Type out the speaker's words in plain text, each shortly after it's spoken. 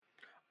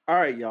All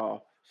right,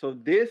 y'all. So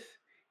this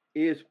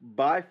is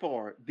by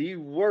far the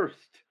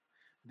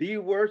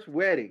worst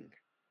wedding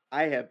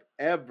I have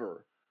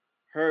ever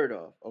heard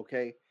of.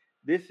 Okay.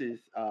 This is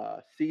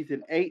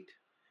season 8,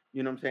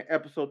 you know what I'm saying,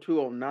 episode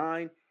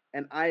 209,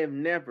 and I have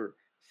never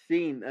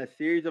seen a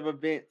series of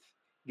events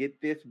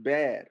get this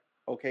bad,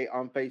 okay,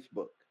 on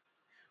Facebook.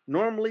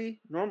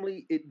 Normally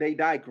they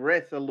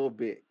digress a little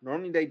bit.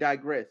 Normally they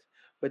digress,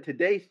 but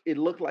today it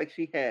looked like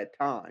she had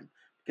time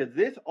because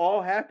this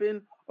all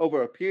happened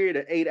over a period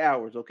of 8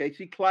 hours. Okay,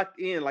 she clocked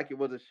in like it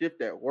was a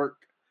shift at work.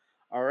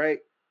 All right,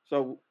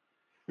 so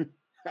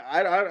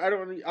I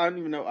don't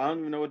even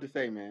know what to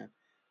say, man.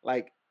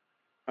 Like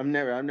I've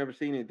never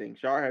seen anything.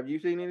 Shar, have you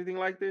seen anything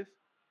like this?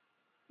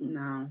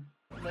 No.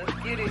 Let's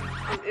get it.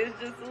 It's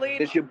just Lena.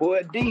 It's your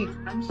boy D.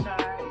 I'm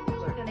sorry.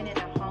 We're in a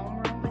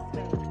homeroom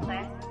with Smooth.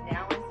 Class is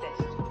now in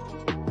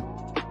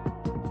session.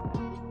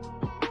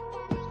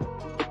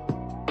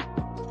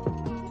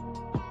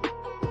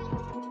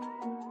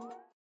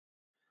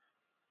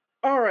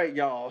 All right,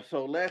 y'all.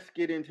 So let's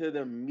get into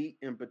the meat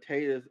and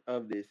potatoes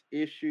of this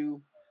issue.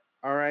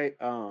 All right,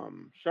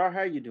 Shar,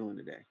 how you doing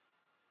today?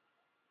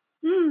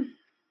 Hmm.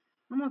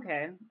 I'm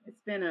okay. It's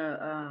been a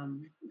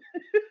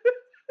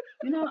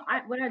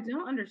I what I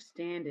don't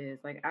understand is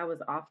like I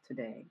was off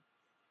today,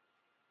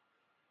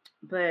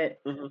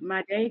 but Mhm.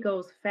 my day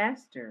goes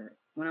faster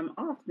when I'm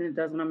off than it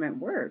does when I'm at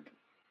work.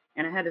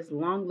 And I had this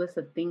long list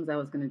of things I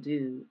was going to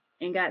do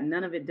and got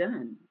none of it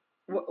done.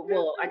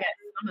 Well, I got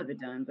some of it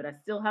done, but I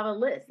still have a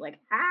list. Like,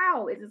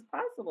 how is this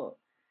possible?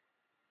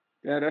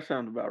 Yeah, that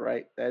sounds about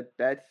right.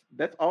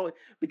 That's all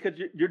because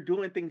you're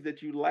doing things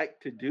that you like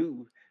to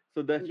do,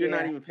 so that you're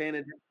not Yeah, even paying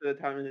attention to the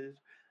time.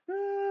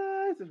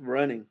 It's just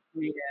running.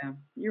 yeah,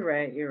 you're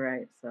right. You're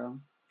right. So,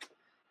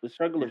 The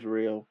struggle yeah. is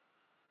real.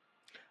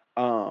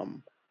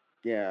 Um,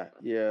 yeah.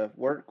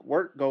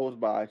 Work goes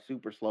by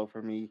super slow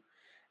for me.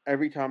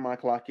 Every time I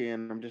clock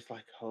in, I'm just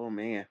like, oh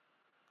man,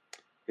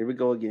 here we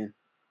go again.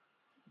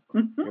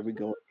 Here we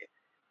go.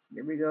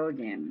 Here we go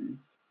again.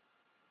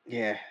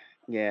 Yeah,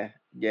 yeah.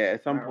 At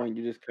All some right. point,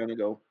 you just kind of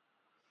go,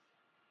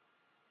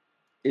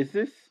 is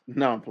this?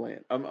 No, I'm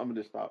playing. I'm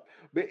gonna stop.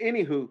 But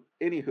anywho.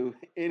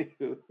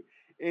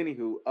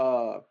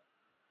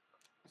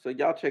 So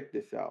y'all check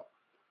this out.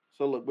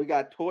 So look, we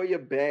got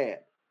Toya Bad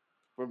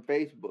from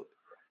Facebook.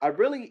 I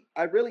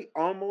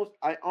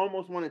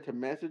almost wanted to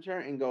message her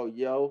and go,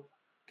 yo,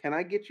 can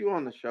I get you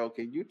on the show?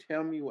 Can you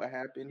tell me what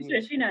happened She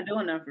here? said she's not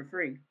doing that for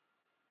free.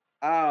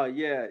 Oh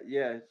yeah,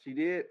 she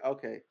did.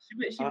 Okay.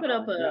 She put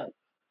up No.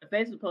 a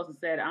Facebook post and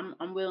said,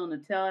 I'm willing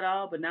to tell it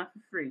all, but not for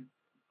free.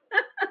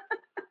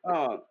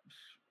 Oh,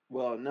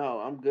 well, no,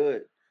 I'm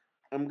good.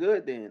 I'm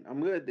good then.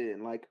 I'm good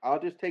then. Like I'll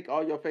just take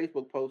all your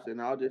Facebook posts and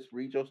I'll just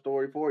read your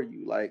story for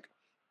you. Like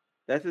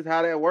that's just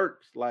how that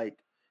works. Like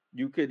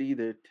you could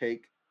either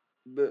take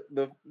the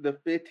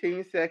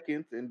 15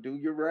 seconds and do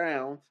your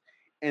rounds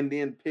and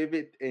then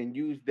pivot and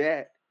use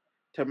that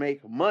to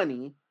make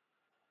money,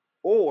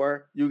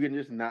 or you can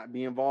just not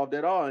be involved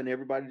at all and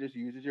everybody just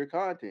uses your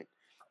content.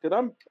 Cause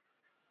I'm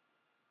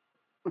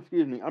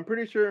excuse me, I'm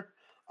pretty sure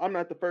I'm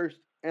not the first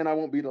and I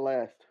won't be the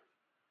last.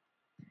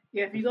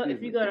 Yeah, Excuse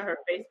if you me. go to her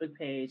Facebook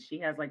page, she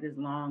has like this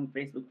long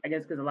Facebook. I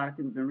guess because a lot of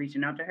people have been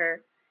reaching out to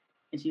her,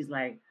 and she's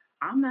like,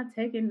 "I'm not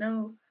taking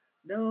no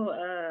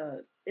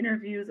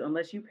interviews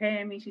unless you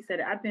paying me." She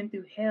said, "I've been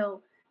through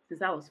hell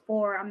since I was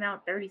 4. I'm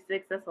now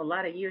 36. That's a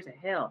lot of years of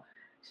hell."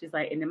 She's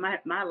like, "And then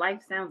my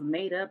life sounds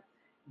made up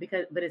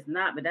but it's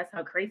not. But that's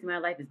how crazy my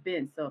life has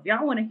been. So if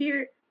y'all want to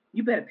hear it,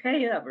 you better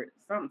pay up or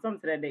something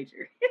to that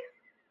nature."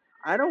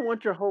 I don't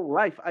want your whole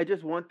life. I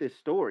just want this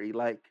story.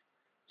 Like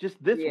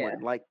just this Yeah.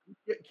 one. Like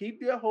keep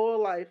your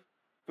whole life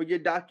for your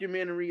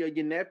documentary or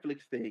your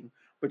Netflix thing,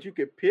 but you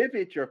could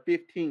pivot your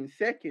 15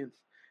 seconds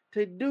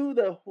to do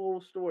the whole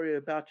story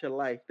about your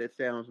life that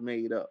sounds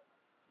made up.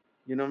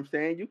 You know what I'm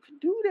saying? You can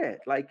do that.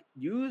 Like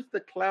use the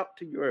clout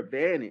to your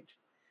advantage.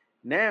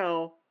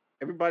 Now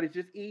everybody's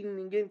just eating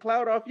and getting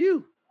clout off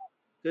you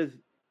because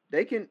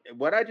they can.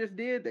 What I just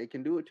did, they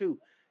can do it too.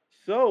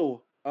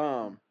 So,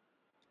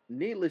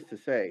 needless to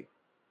say,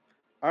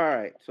 all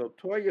right. So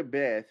Toya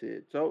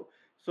Bassett.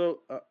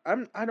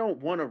 I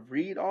don't want to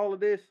read all of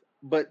this,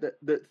 but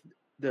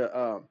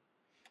the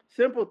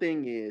simple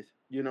thing is,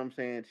 you know what I'm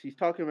saying? She's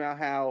talking about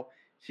how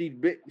she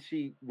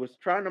was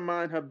trying to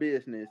mind her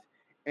business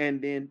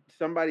and then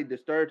somebody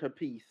disturbed her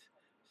peace.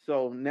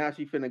 So now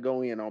she's finna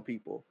go in on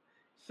people.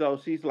 So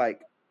she's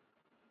like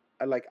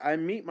I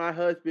meet my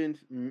husband's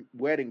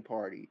wedding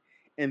party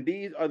and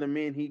these are the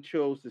men he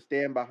chose to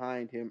stand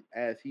behind him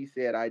as he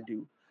said I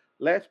do.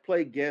 Let's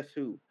play guess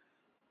who.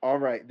 All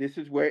right, this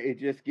is where it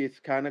just gets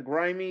kind of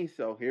grimy.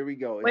 So here we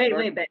go. It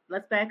starts.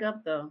 Let's back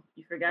up though.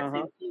 You forgot Uh to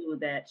huh. include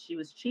that she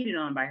was cheated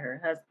on by her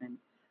husband,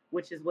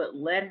 which is what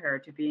led her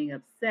to being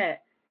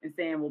upset and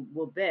saying, "Well,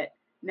 we'll bet."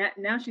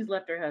 Now she's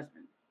left her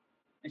husband,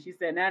 and she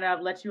said, "Now that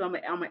I've let you, I'm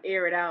gonna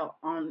air it out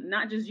on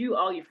not just you,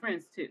 all your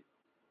friends too."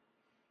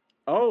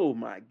 Oh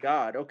my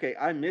God. Okay,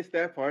 I missed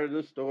that part of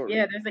the story.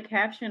 Yeah, there's a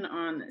caption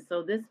on.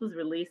 So this was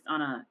released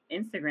on a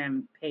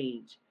Instagram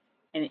page,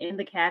 And in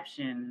the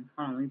caption,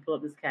 hold on, let me pull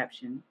up this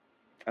caption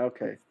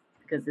Okay.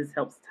 because this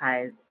helps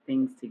tie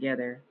things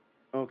together.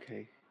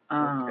 Okay.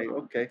 Okay. Um,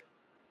 Okay.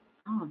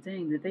 oh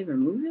dang, did they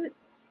remove it?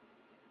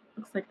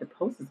 Looks like the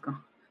post is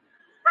gone.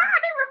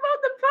 They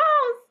removed the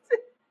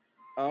post.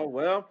 Oh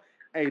well.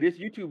 Hey, this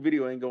YouTube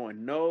video ain't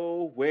going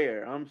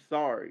nowhere. I'm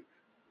sorry.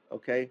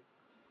 Okay.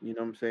 You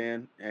know what I'm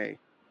saying?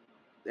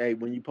 Hey,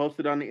 when you post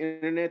it on the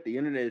internet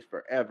is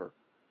forever.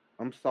 I'm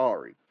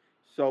sorry.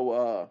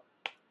 So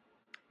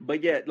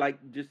but yeah, like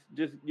just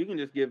you can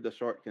just give the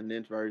short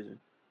condensed version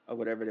of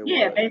whatever there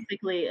Yeah, was.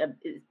 basically,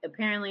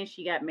 apparently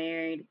she got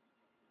married.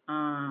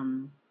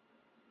 Um,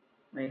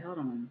 wait, hold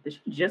on. Did she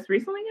just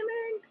recently get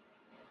married?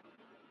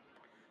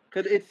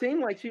 Cause it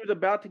seemed like she was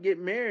about to get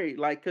married.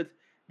 Like, cause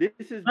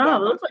this is Oh,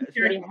 about it looks like she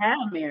she had, already had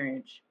a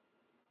marriage.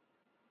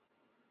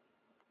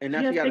 and now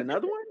She she has got pictures.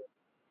 another one?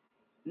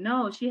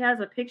 No, she has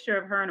a picture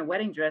of her in a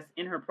wedding dress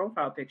in her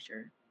profile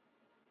picture.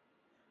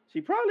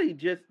 She probably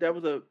just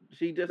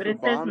she just But it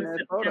says bombed in that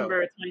photo.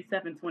 September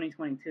 27,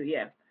 2022.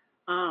 Yeah.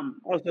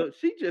 Um, Oh, so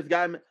she just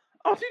got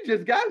she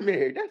just got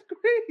married. That's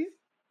crazy.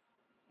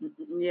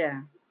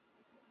 yeah.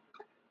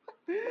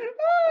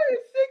 Oh,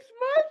 it's 6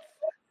 months.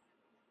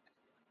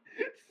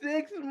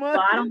 6 Well,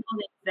 months. I don't know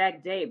the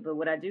exact date, but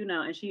what I do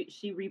know, and she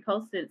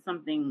reposted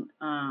something.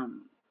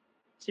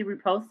 She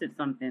reposted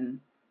something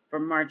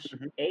from March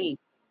Mhm. 8th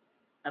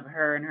of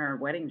her in her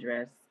wedding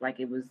dress, like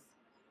it was,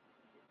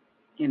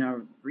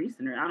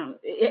 recent. Or I don't.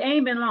 It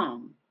ain't been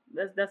long.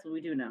 That's what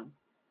we do know.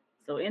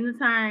 So in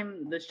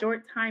the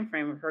short time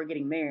frame of her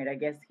getting married, I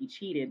guess he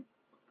cheated,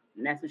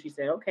 and that's when she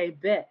said, "Okay,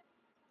 bet."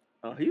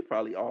 Oh, he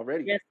probably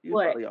already. Guess He was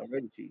what? probably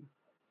already cheating.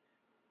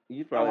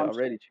 He's Oh, probably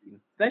already cheating.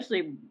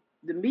 especially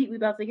the meat we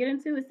about to get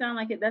into. It sounds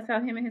like it. That's how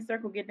him and his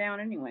circle get down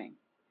anyway.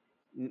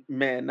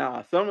 Man,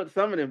 nah. Some of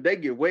them they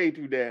get way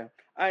too down.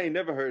 I ain't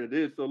never heard of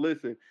this. So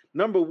listen,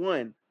 number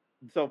one.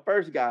 So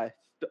first guy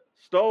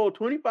stole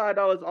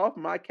 $25 off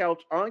my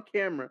couch on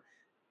camera,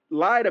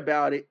 lied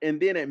about it, and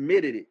then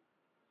admitted it.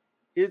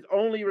 His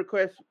only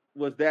request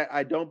was that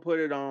I don't put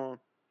it on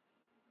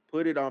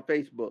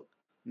Facebook.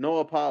 No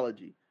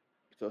apology.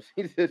 So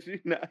she says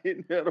she's not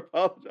hitting that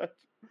apologize.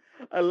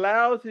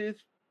 Allows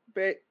his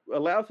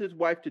allows his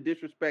wife to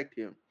disrespect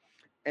him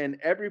and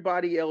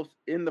everybody else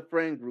in the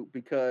friend group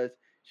because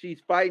she's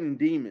fighting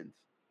demons.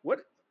 What?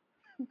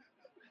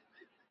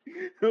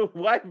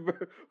 wife,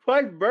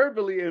 wife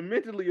verbally and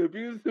mentally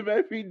abuses him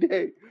every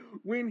day.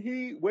 When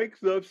he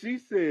wakes up, she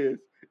says,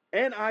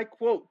 and I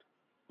quote,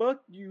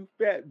 "Fuck you,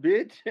 fat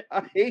bitch.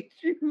 I hate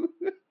you."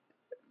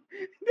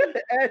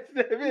 At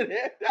 7.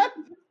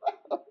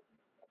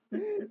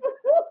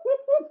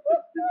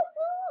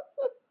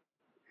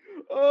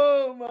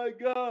 Oh my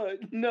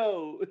god.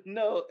 No,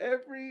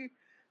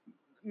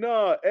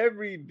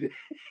 every day.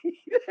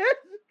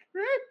 That's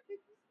crazy.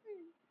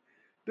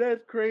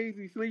 That's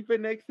crazy.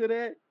 Sleeping next to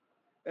that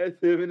at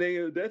 7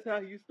 a.m. That's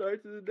how he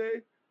starts the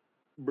day?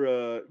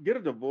 Bruh, get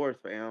a divorce,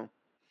 fam.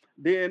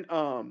 Then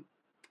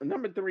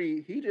number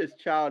three, he just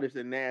childish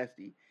and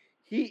nasty.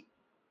 He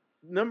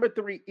Number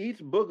three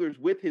eats boogers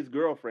with his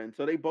girlfriend.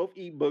 So they both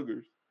eat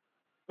boogers.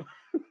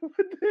 What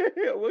the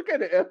hell? What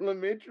kind of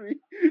elementary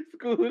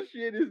school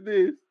shit is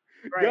this?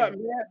 Got Right.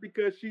 mad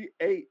because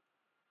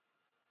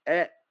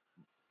at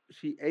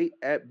she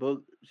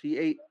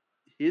ate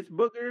his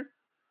booger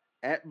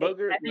at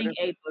booger, I think whatever.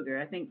 a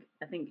booger. I think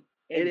a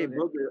Ate a booger.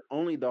 booger,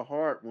 only the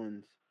hard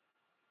ones.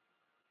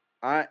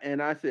 I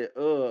said,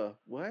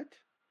 what?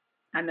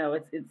 I know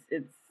it's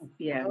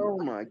yeah. Oh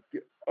my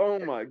god. Oh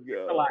It's my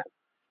a god. lot.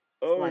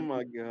 It's a Oh lot.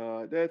 my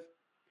god. That's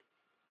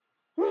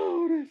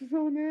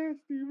so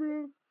nasty,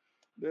 bro.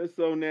 That's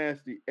so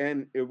nasty.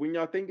 And when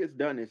y'all think it's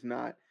done, it's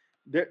not.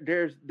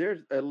 There's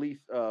at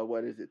least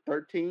what is it,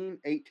 13,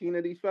 18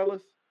 of these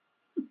fellas?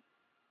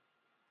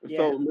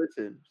 So Yeah.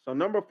 listen. So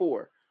number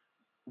four,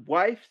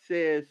 wife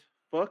says,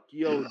 "Fuck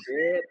your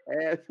dead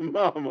ass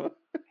mama."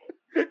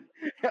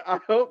 I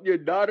hope your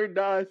daughter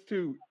dies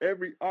too.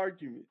 Every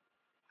argument.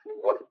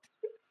 What?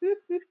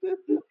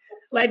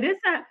 Like this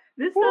stuff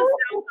sounds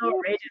so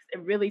outrageous. It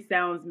really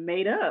sounds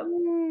made up.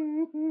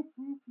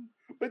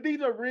 But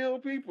these are real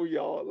people,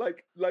 y'all.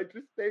 Like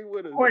just stay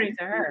with us. According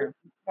to her.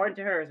 According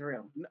to her, it's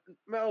real.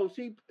 No,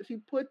 she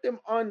put them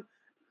on.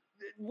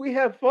 We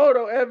have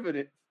photo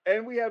evidence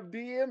and we have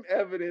DM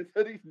evidence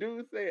of these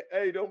dudes saying,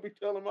 "Hey, don't be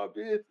telling my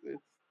business."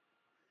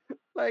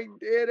 Like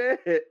dead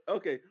ass.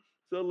 Okay,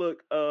 so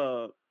look,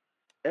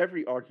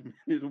 every argument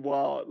is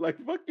wild. Like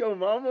fuck your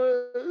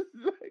mama.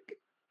 Like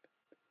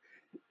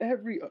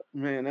every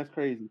man, that's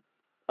crazy.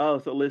 Oh,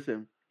 so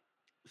listen.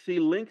 She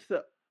links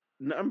up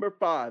number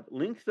five,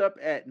 links up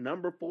at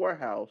number four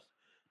house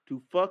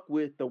to fuck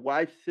with the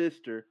wife's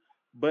sister,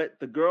 but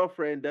the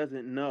girlfriend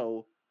doesn't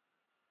know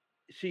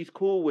she's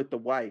cool with the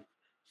wife.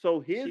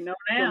 So She know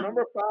so now.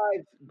 number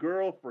five's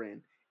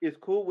girlfriend is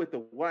cool with the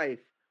wife,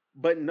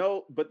 but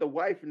the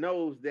wife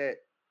knows that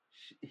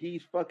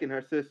he's fucking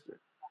her sister.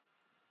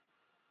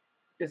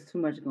 There's too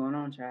much going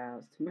on,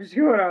 child. It's too much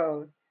going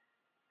on.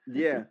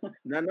 Yeah.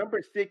 Now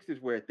number six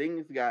is where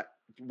things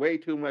way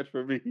too much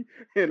for me,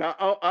 and I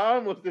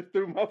almost just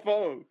threw my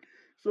phone.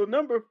 So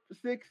number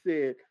 6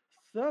 said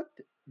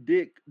sucked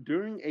dick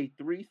during a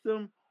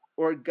threesome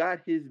or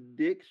got his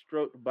dick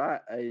stroked by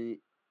a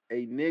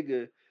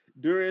nigga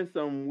during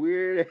some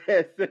weird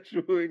ass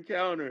sexual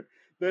encounter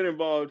that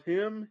involved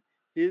him,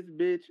 his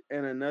bitch,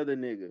 and another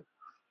nigga.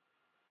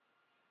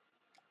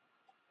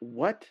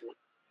 What?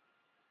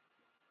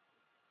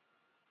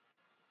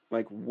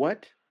 Like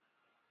what?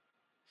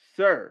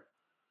 Sir,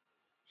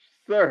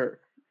 sir,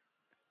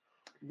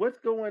 what's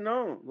going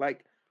on?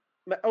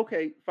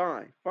 Okay,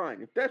 fine,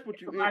 fine. If that's what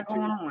It's you a lot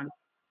going into, on.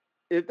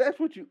 if that's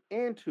what you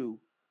into,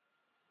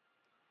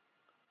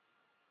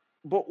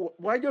 but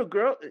why your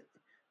girl?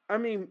 I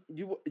mean,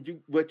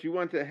 what you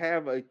want to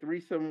have a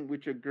threesome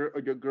with your girl,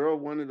 or your girl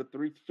wanted a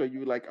threesome, so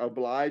you like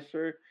obliged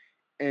her,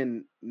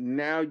 and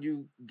now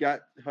you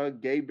got her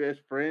gay best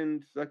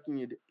friend sucking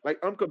you. Like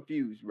I'm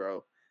confused,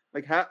 bro.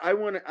 Like how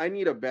I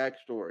need a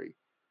backstory.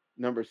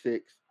 Number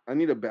 6, I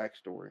need a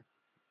backstory.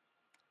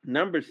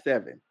 Number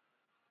 7,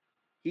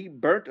 he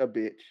burnt a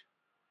bitch,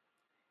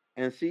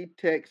 and she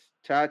texts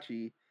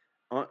Chachi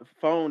on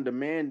phone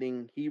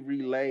demanding he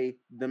relay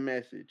the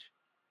message.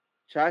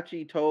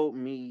 Chachi told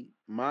me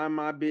mind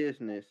my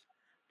business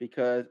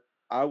because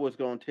I was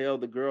gonna tell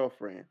the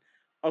girlfriend.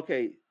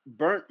 Okay,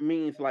 burnt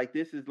means like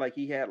this is like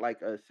he had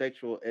like a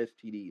sexual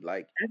STD.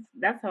 Like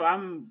That's how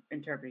I'm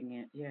interpreting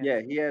it. Yeah.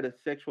 yeah, he had a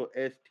sexual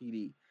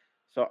STD.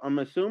 So I'm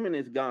assuming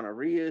it's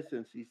gonorrhea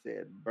since he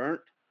said burnt,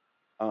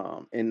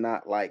 and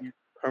not like Yeah.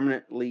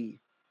 permanently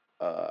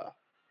uh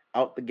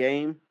out the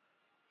game.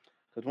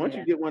 Because once you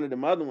Yeah. get one of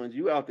them other ones,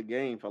 you out the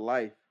game for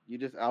life. You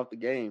just out the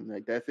game.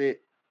 Like that's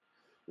it.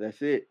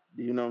 That's it.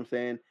 You know what I'm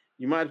saying?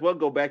 You might as well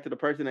go back to the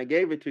person that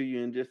gave it to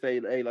you and just say,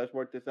 "Hey, let's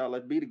work this out.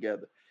 Let's be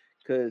together."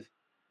 Because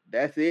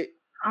that's it.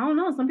 I don't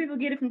know. Some people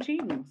get it from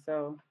cheating,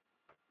 so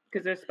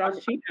because their I,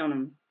 spouse cheating on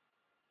them.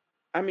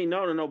 I mean,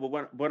 no, no, no.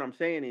 But what I'm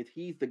saying is,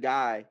 he's the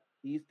guy.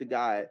 He's the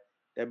guy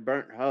that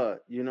burnt her.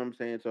 You know what I'm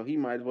saying? So he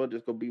might as well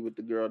just go be with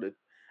the girl that.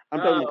 I'm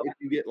talking Oh, about if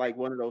you get like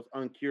one of those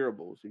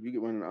uncurables. If you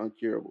get one of the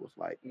uncurables,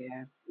 like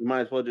yeah. you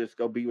might as well just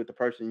go be with the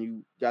person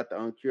you got the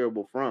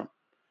uncurable from.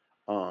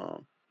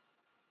 Um.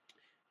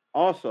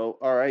 Also,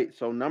 all right.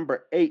 So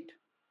number 8,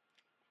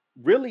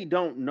 really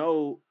don't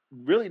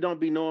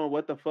be knowing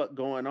what the fuck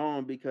going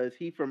on because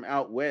he from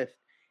out west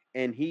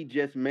and he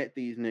just met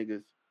these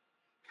niggas.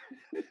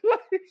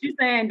 Like, She's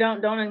saying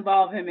don't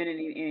involve him in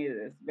any of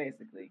this,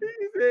 basically.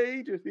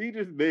 he said he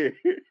just there.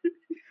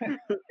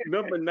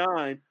 Number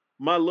 9,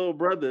 my little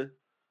brother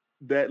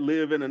that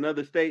live in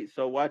another state,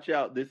 so watch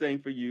out. This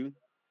ain't for you.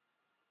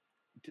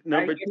 I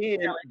Number guess she's 10,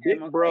 telling big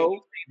him, okay, bro,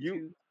 you safe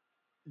too.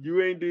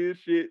 you ain't did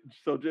shit,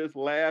 so just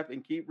laugh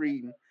and keep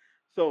reading.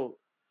 So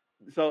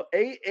so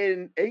 8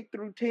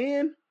 through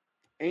 10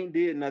 ain't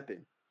did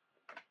nothing.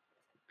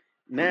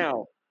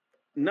 Now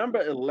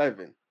number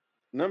 11.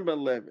 Number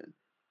 11.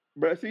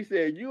 Bro, she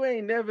said, "You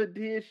ain't never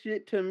did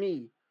shit to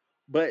me,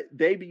 but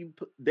they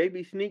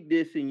be sneak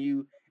dissing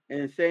you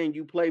and saying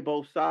you play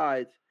both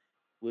sides,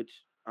 which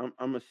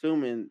I'm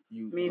assuming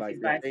you Means like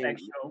he's they're saying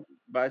bisexual. Mhm.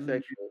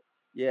 bisexual.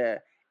 Yeah.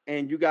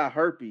 And you got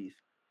herpes.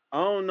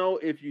 I don't know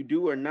if you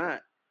do or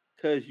not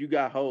cuz you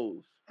got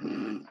hoes."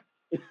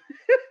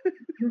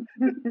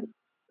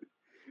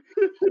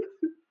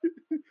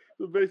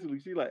 So basically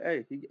she like,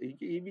 "Hey,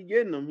 he be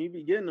getting them. He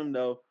be getting them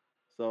though."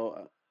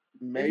 So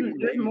maybe Isn't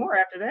there's maybe more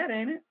after that,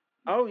 ain't it?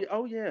 oh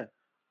yeah.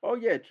 Oh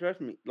yeah, trust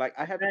me. Like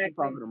I have to keep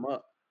Exactly. popping them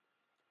up.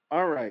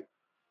 All right.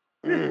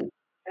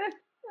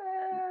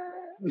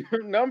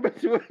 Number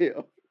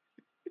 12.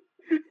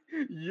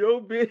 Yo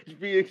bitch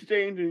be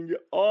exchanging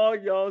all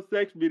y'all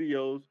sex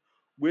videos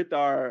with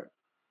our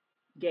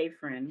Gay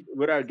friend.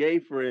 gay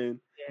friend.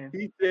 Yeah.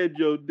 He said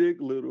your dick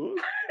little.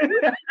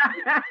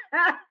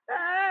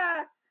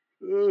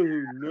 Oh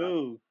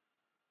no.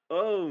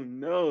 Oh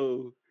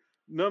no.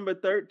 Number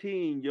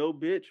 13, yo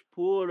bitch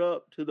pulled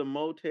up to the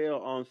motel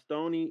on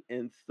Stony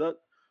and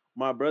sucked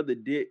my brother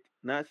dick.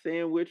 Not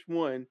saying which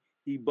one.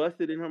 He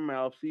busted in her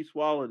mouth, she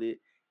swallowed it,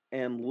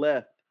 and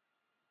left.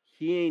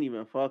 He ain't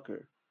even fuck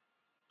her.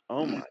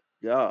 Oh my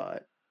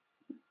god.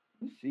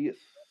 She is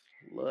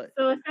slut.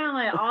 So it sounds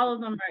like all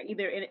of them are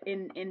either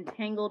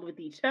entangled with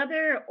each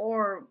other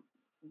or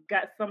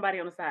got somebody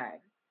on the side.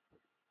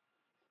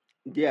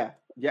 Yeah.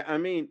 Yeah. I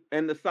mean,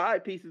 and the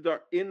side pieces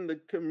are in the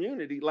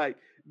community. Like,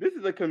 this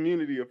is a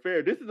community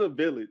affair. This is a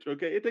village,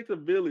 okay? It takes a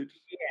village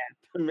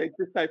Yeah, to make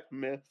this type of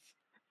mess.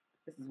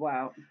 this is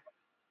wild.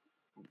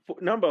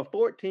 Number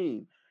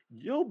 14,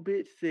 your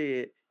bitch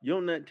said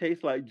your nut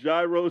tastes like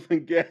gyros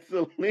and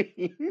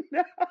gasoline.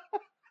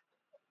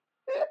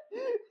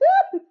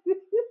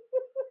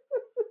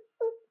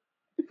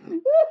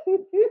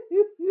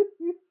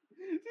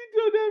 She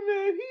told that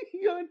man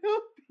he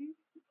unhealthy.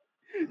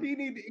 He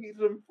need to eat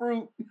some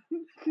fruit.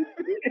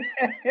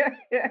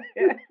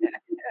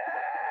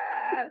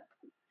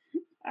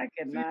 I She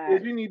cannot.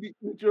 said you need to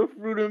eat your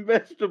fruit and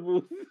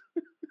vegetables.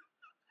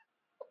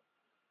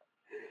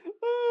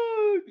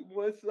 Oh,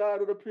 one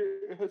side of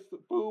the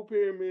food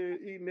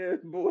pyramid eating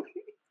that boy.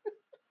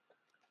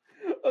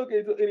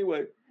 Okay, so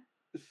anyway,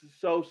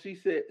 so she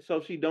said,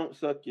 so she don't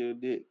suck your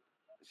dick.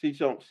 She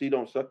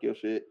don't suck your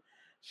shit.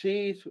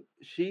 She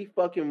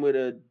fucking with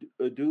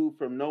a dude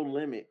from No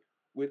Limit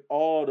with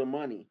all the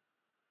money.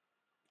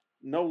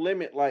 No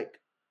limit, like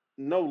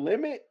no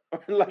limit,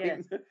 or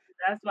Yes,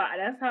 like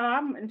that's how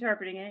I'm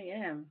interpreting it.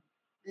 Yeah.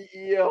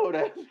 yo,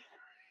 that's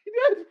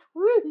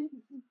crazy,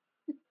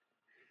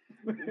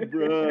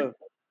 bruh.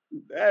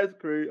 That's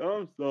crazy.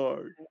 I'm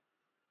sorry.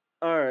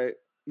 All right,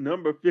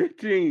 number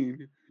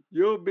 15.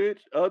 Your bitch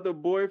other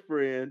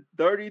boyfriend,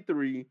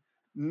 33,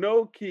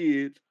 no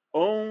kids,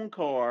 own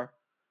car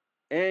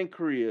and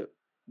crib.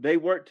 They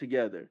work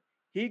together.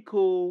 He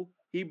cool.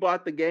 He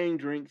bought the game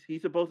drinks.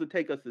 He's supposed to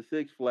take us to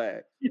Six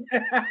Flags. Big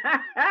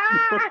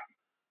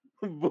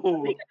Boy,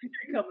 country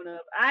coming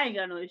up. I ain't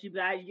got no issue,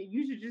 but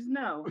you should just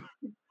know.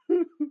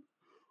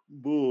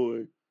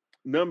 boy.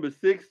 Number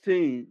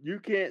 16. You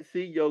can't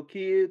see your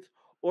kids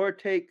or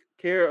take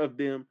care of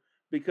them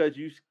because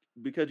you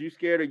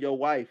scared of your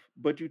wife,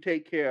 but you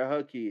take care of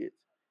her kids.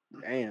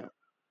 Damn.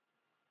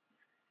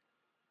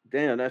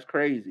 Damn, that's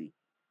crazy.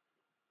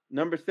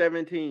 Number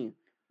 17,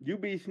 you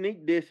be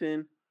sneak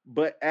dissing,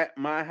 but at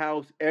my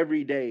house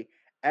every day,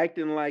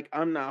 acting like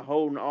I'm not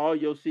holding all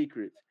your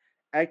secrets,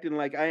 acting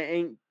like I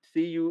ain't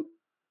see you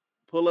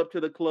pull up to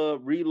the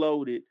club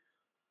reloaded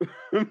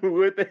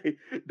with a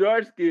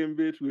dark skinned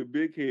bitch with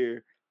big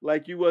hair,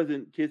 like you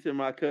wasn't kissing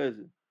my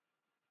cousin.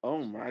 Oh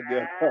my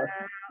God.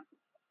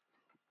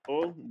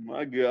 Oh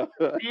my God.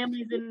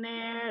 Families in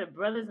there, the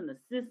brothers and the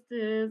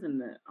sisters,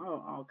 and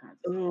all kinds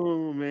of stuff.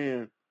 Oh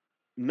man.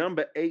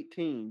 Number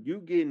 18, you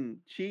getting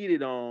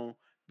cheated on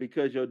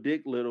because your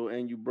dick little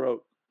and you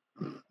broke.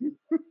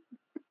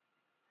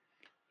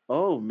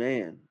 Oh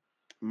man.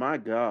 My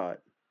God.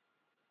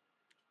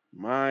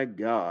 My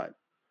God.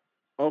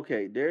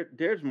 Okay,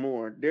 there's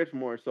more. There's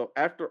more. So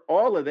after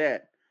all of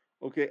that,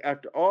 okay,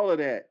 after all of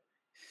that,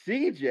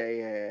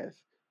 CJ ass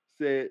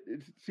said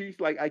she's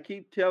like, I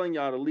keep telling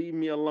y'all to leave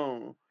me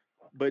alone,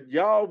 but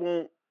y'all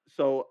won't.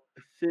 So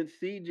since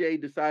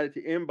CJ decided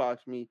to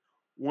inbox me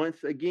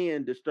once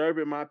again,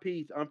 disturbing my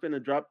peace, I'm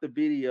finna drop the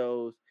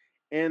videos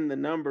and the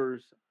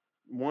numbers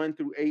 1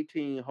 through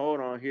 18.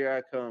 Hold on, here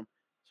I come.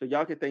 So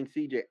y'all can thank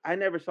CJ. I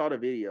never saw the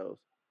videos.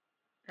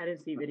 I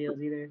didn't see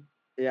videos either,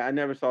 Yeah, I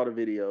never saw the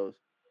videos.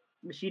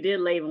 but she did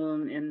label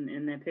them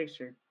in that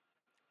picture.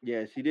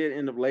 Yeah, she did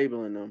end up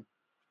labeling them.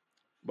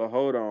 But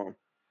hold on.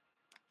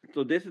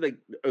 So this is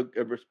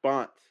a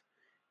response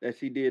that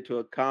she did to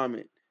a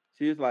comment.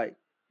 She was like,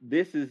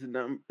 this is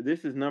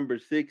number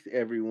 6,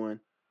 everyone."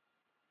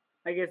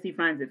 I guess he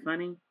finds it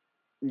funny.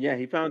 Yeah,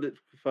 he found it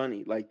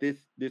funny. Like this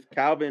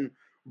Calvin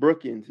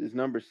Brookins is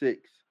number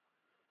 6.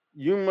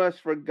 You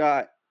must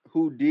forgot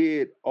who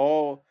did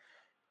all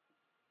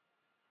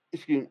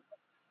excuse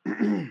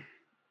me,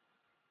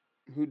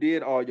 who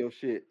did all your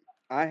shit.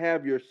 I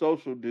have your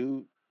social,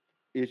 dude.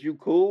 Is you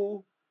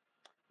cool?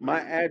 My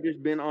address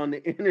been on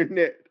the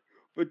internet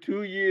for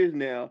 2 years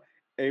now.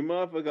 A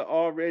motherfucker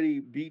already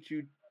beat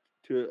you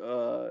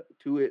to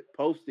it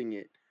posting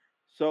it.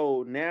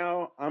 So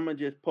now I'ma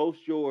just post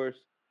yours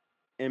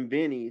and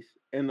Benny's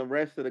and the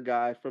rest of the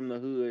guys from the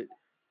hood.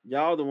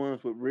 Y'all the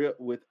ones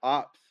with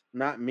ops,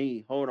 not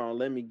me. Hold on,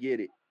 let me get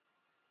it.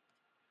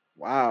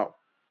 Wow.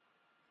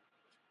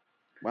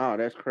 Wow,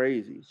 that's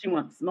crazy. She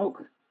wants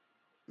smoke.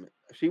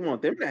 She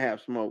want them to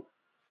have smoke.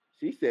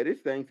 She said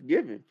it's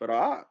Thanksgiving for the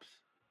ops.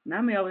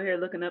 Now me over here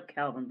looking up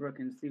Calvin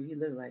Brookins, see what he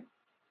look like.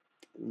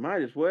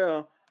 Might as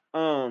well.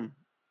 Um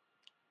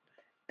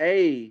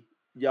Hey,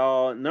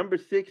 y'all, number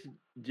 6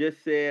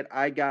 just said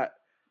I got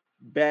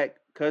back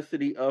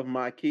custody of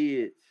my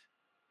kids.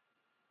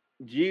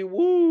 Gee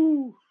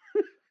woo.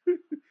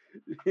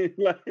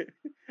 Like,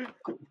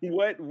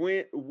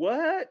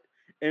 what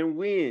and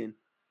when?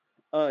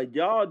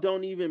 Y'all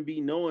don't even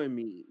be knowing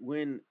me.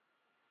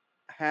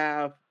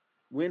 Have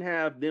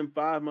have them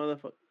 5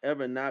 motherfuckers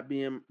ever not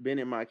been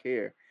in my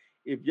care?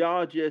 If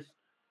y'all just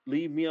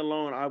leave me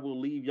alone, I will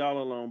leave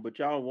y'all alone, but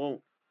y'all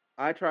won't.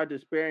 I tried to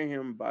spare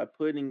him by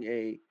putting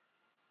a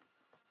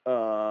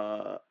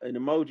an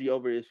emoji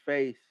over his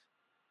face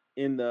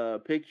in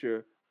the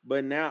picture,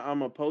 but now I'm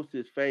gonna post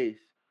his face.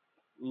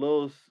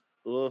 Little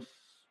little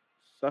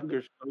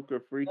sucker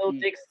stoker Little freaky.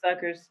 dick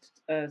suckers,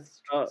 Uh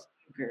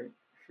stroker,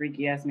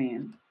 freaky ass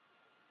man.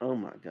 oh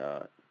my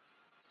god.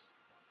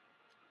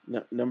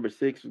 Number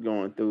 6 is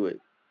going through it.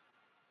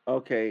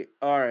 Okay,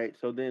 all right.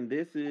 So then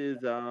this is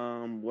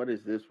what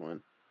is this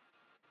one?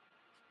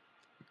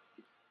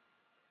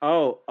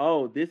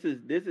 Oh, this is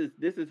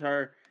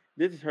her.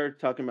 This is her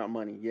talking about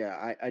money.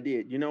 Yeah, I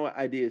did. You know what?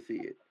 I did see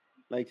it.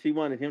 Like she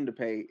wanted him to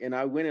pay, and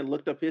I went and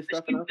looked up his But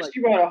stuff, and she, I was but like, she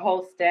wrote a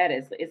whole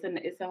status.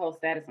 It's a whole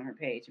status on her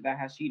page about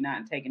how she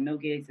not taking no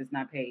gigs. It's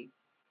not paid.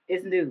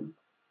 It's new.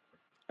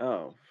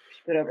 oh,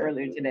 She put up that's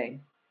earlier good. today.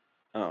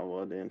 Oh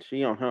well, then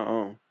she on her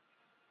own.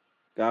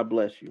 God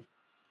bless you.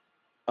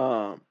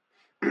 Um,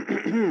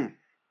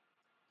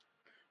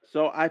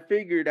 so I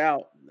figured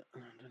out.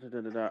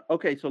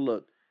 Okay, so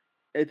look,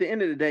 at the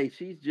end of the day,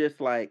 she's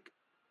just like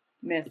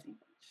Messy.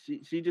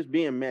 she just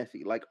being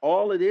messy. Like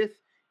all of this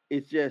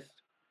It's just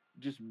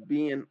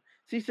being.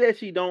 She says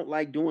she don't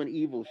like doing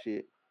evil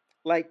shit.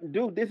 Like,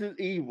 dude, this is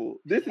evil.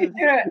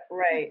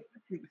 Right.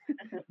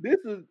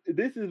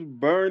 This is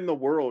burn the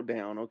world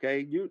down. Okay,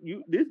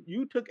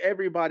 you took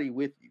everybody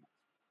with you.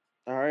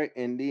 All right,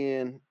 and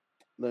then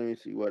let me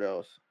see what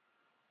else.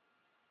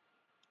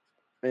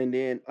 And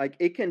then like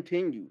it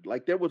continued.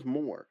 Like there was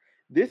more.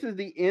 This is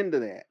the end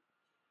of that.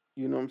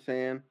 You know what I'm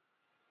saying?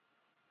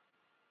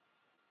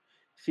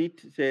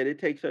 Said it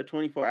takes her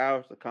 24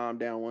 hours to calm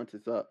down once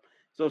it's up.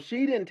 So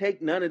she didn't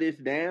take none of this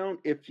down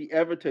if she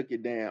ever took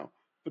it down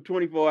for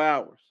 24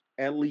 hours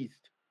at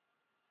least.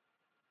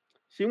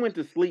 She went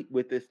to sleep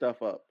with this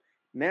stuff up.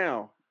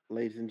 Now,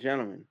 ladies and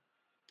gentlemen,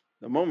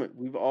 the moment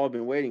we've all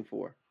been waiting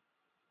for,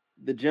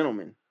 the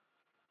gentleman.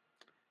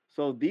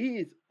 So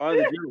these are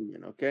the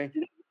gentlemen, okay?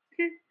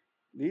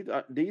 These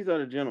are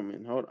the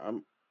gentlemen. Hold on.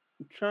 I'm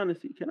trying to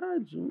see. Can I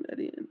zoom that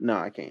in? No,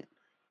 I can't.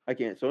 I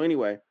can't. So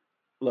anyway,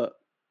 look,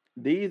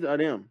 these are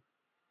them.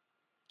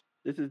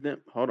 This is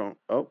them. Hold on.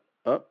 Oh,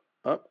 up,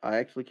 up. I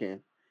actually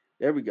can.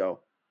 There we go.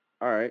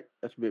 All right,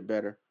 that's a bit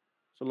better.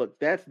 So look,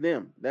 that's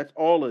them. That's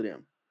all of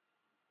them.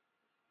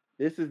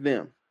 This is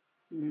them.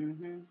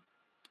 Mm-hmm.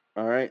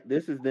 All right,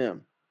 this is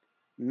them.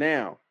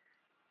 Now,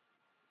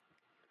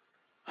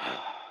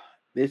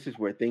 this is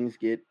where things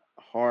get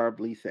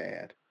horribly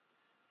sad.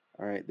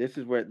 All right, this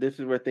is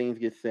where things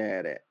get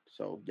sad at.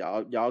 So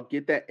y'all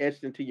get that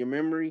etched into your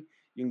memory.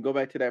 You can go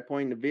back to that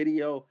point in the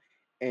video,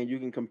 and you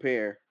can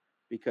compare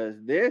because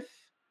this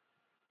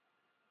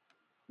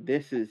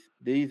is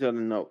these are the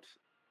notes.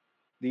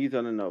 These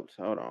are the notes.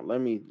 Hold on.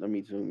 Let me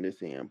zoom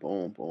this in.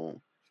 Boom,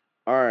 boom.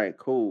 All right,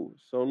 cool.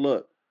 So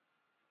look,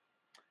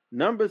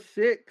 number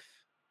 6.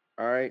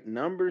 All right,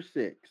 number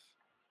 6.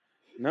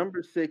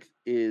 Number 6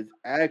 is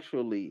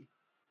actually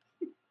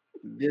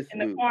this In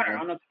the dude, corner,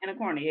 right? in the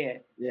corner, yeah.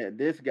 Yeah,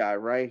 this guy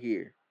right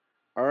here.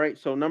 All right,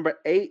 so number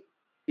 8,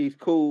 he's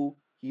cool.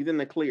 He's in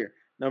the clear.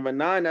 Number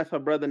 9, that's her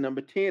brother.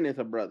 Number 10 is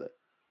her brother.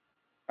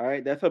 All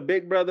right, that's her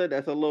big brother.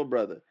 That's her little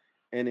brother.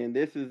 And then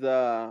this is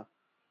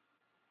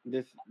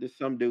this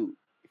some dude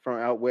from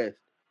out west.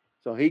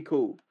 So he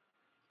cool.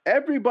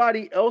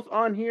 Everybody else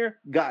on here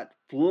got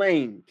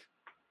flamed.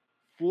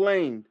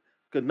 Flamed.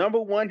 Because number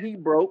 1, he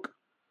broke.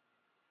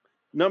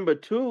 Number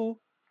 2,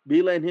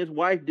 be letting his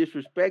wife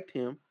disrespect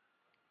him.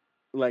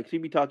 Like she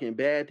be talking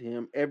bad to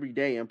him every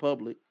day in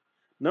public.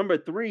 Number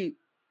 3,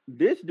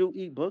 this dude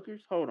eat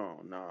bookers. Hold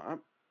on,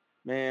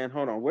 man.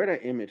 Hold on. Where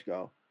that image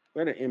go?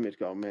 Where the image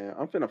go, man?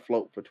 I'm finna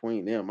float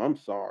between them. I'm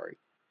sorry,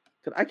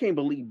 cause I can't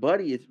believe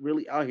Buddy is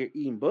really out here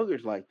eating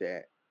boogers like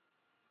that.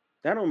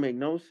 That don't make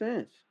no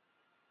sense.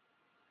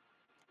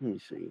 Let me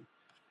see.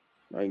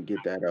 I can get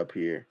that up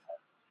here.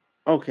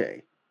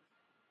 Okay.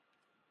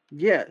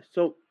 Yeah.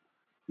 So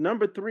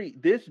number 3,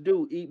 this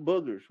dude eat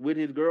boogers with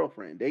his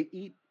girlfriend. They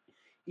eat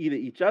either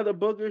each other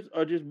boogers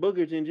or just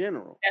boogers in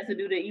general. That's to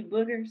do to eat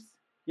boogers.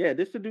 Yeah,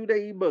 this the dude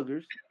they eat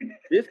boogers.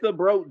 This the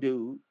broke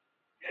dude.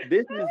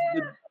 This is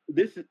the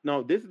this is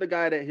no, this is the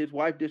guy that his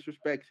wife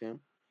disrespects him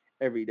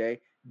every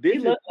day. He This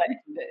is looked like.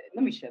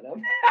 Let me shut up.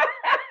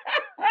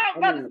 I'm I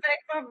about to mean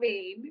say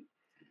something.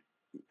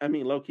 I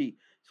mean low key.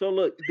 So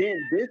look, then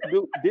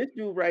this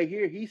dude right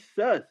here, he's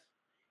sus.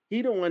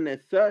 He the one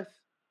that's sus.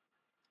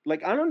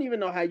 Like I don't even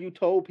know how you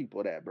told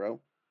people that, bro.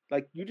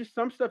 Like you just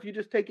some stuff you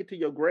just take it to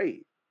your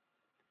grave.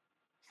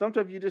 Some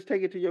stuff you just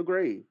take it to your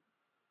grave.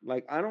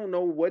 Like I don't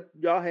know what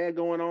y'all had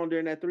going on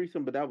during that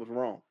threesome, but that was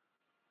wrong.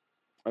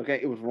 Okay,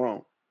 it was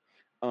wrong.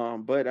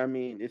 But I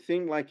mean, it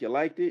seemed like you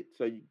liked it,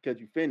 so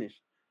because you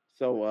finished.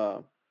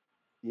 So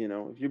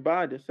if you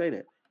buy, just say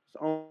that. It's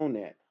on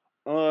that.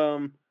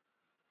 Um,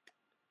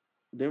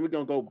 then we're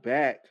gonna go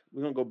back.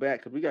 We're gonna go back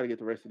because we got to get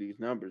the rest of these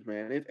numbers,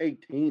 man. It's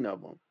 18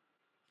 of them.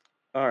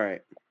 All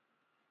right,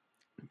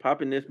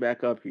 popping this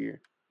back up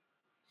here.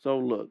 So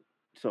look,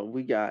 so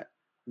we got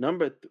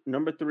number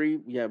 3.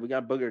 Yeah, we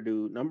got Booger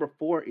Dude. Number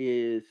 4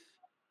 is.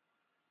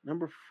 Let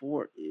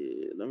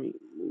me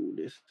move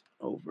this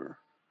over.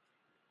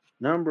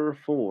 Number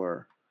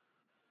 4.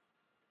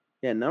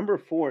 Yeah, number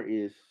 4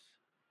 is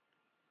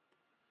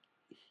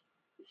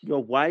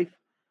your wife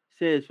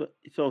says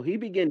so he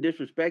began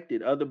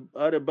disrespected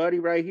other buddy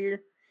right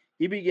here.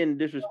 He began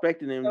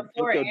disrespecting So him. Fuck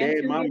four your and dad,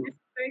 two get mama.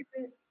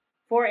 disrespected.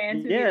 4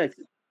 and 2 get Yeah, disrespected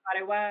by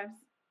their wives.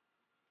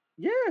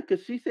 yeah,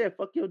 cause she said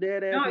fuck your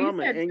dad ass No, you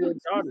mama said and your two.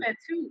 You daughter. said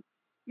two.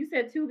 You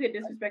said two get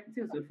disrespected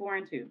too. So 4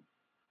 and 2.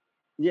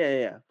 Yeah, yeah,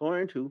 yeah. 4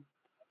 and 2.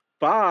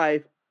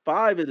 Five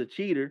is a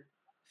cheater,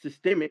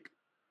 systemic,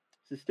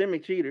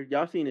 systemic cheater.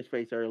 Y'all seen his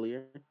face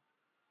earlier.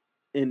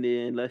 And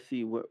then let's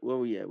see where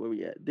we at. Where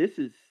we at? This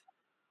is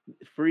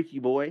freaky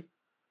boy.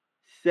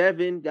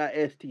 7 got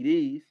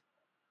STDs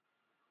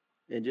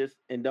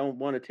and don't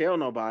want to tell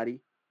nobody.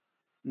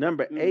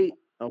 Number Mm. 8,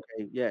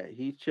 okay, yeah,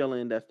 he's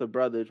chilling. That's the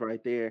brothers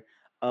right there.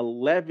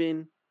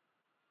 11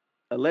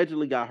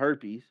 allegedly got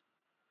herpes.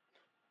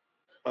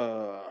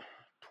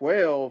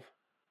 12,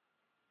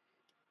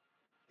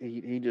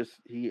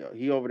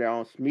 he over there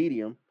on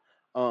medium,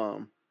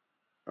 um,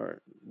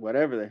 or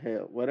whatever the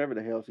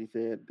hell he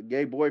said. The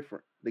gay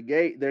boyfriend,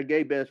 their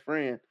gay best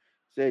friend.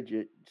 said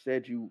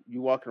you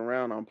walking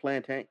around on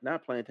plantain,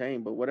 not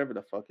plantain, but whatever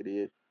the fuck it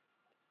is.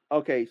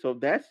 Okay, so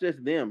that's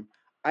just them.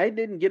 I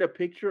didn't get a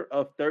picture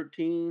of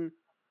 13,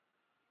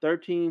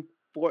 13,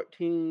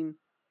 14,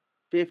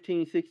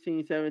 15,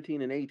 16,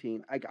 17, and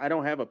 18. I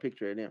don't have a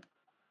picture of them.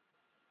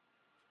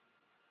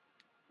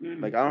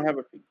 Like Mm.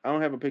 I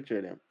don't have a picture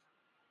of them.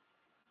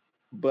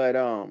 But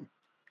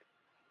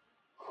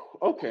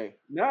okay,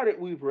 now that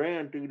we've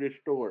ran through this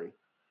story,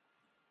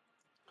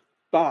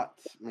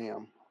 thoughts,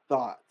 ma'am,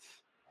 thoughts.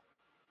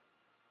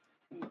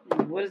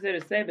 What is there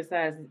to say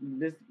besides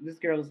this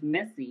girl is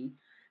messy?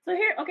 So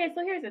here, okay,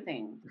 so here's the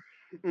thing.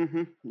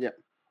 Yeah.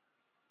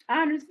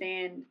 I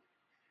understand,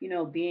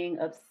 being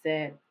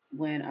upset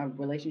when a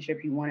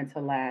relationship you wanted to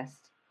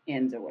last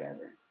ends or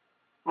whatever.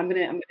 I'm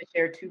gonna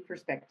share two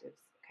perspectives.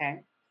 Okay.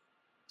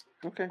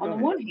 Okay, On go the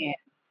ahead. one hand,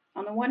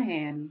 on the one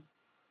hand,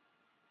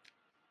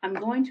 I'm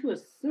going to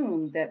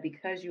assume that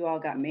because you all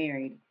got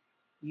married,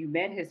 you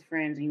met his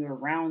friends and you were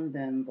around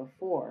them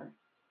before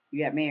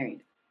you got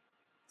married.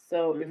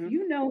 So if Mhm.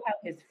 you know how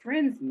his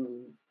friends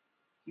move,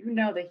 you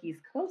know that he's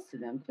close to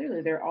them.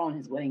 Clearly, they're all in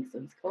his wedding, so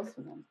he's close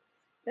to them.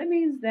 That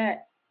means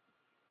that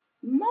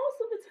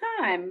most of the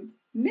time,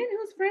 men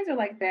whose friends are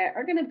like that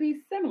are going to be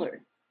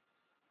similar.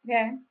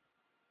 Okay.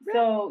 Yeah.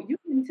 So you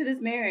get into this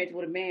marriage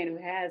with a man who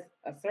has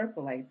a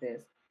circle like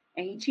this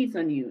and he cheats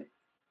on you.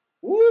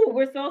 Ooh,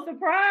 we're so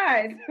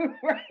surprised,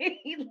 right?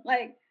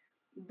 Like,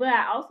 but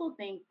I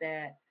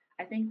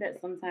think that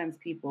sometimes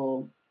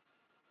people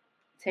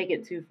take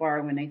it too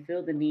far when they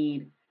feel the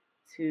need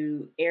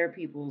to air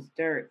people's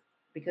dirt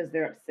because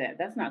they're upset.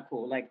 That's not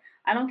cool. Like,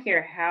 I don't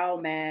care how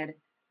mad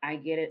I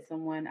get at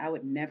someone, I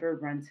would never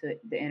run to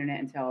the internet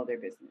and tell all their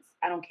business.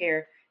 I don't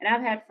care. And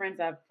I've had friends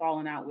I've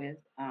fallen out with,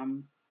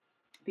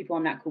 people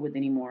I'm not cool with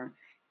anymore,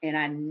 and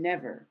I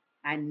never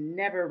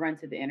run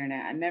to the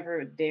internet. I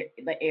never dare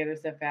like air their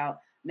stuff out.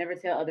 Never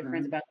tell other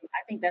friends Mhm. about them.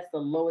 I think that's the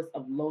lowest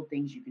of low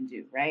things you can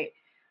do, right?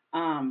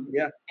 Um,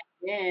 Yeah.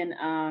 then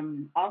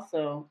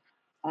also,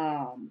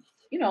 um,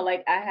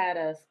 like I had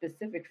a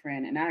specific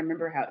friend, and I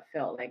remember how it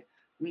felt. Like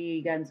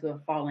we got into a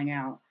falling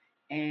out,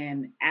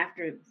 and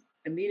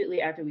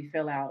immediately after we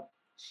fell out,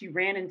 she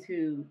ran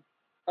into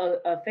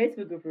a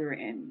Facebook group we were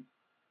in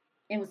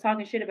and was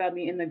talking shit about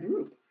me in the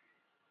group.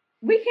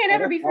 We can't Oh,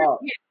 ever that's be friends hard.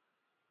 again.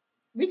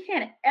 We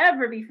can't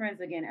ever be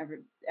friends again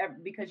ever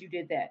because you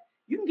did that.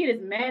 You can get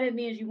as mad at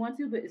me as you want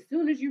to, but as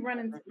soon as you run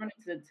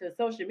into to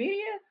social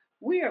media,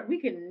 we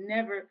can't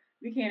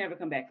ever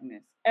come back from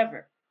this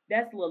ever.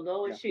 That's the Yeah.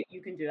 lowest shit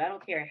you can do. I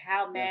don't care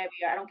how Yeah. mad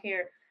we are. I don't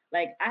care.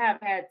 Like I have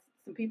had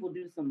some people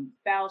do some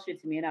foul shit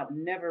to me, and I would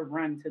never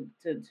run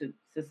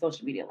to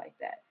social media like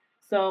that.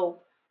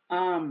 So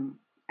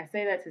I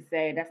say that to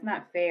say that's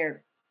not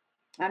fair.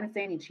 I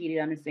understand he cheated.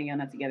 I understand y'all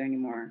not together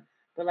anymore.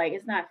 But like,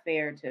 it's not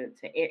fair to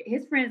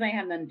his friends ain't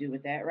have nothing to do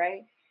with that,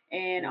 right?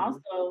 And Mhm.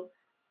 also,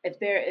 if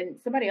they're and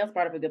somebody else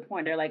brought up a good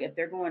point. They're like, if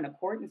they're going to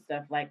court and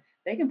stuff, like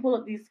they can pull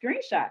up these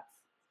screenshots.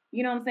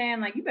 You know what I'm saying?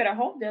 Like, you better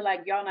hope they're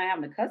like y'all not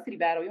having a custody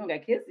battle. You don't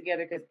got kids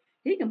together because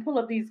he can pull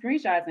up these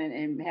screenshots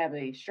and have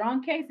a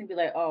strong case and be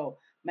like, oh,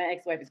 my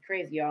ex-wife is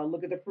crazy, y'all.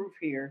 Look at the proof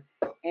here.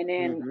 And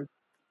then Mhm.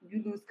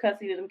 you lose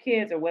custody of them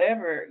kids or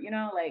whatever.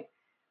 Like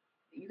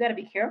you got to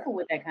be careful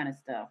with that kind of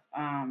stuff.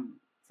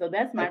 So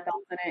that's I my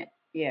thoughts on it.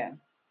 Yeah.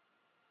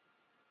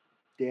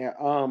 Yeah.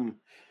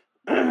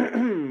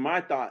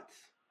 My thoughts,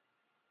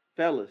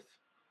 fellas.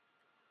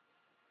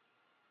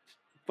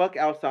 Fuck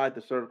outside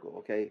the circle.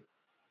 Okay,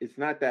 it's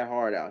not that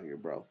hard out here,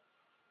 bro.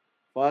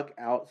 Fuck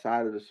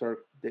outside of the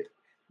circle.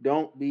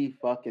 Don't be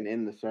fucking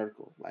in the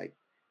circle. Like,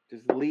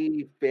 just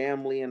leave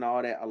family and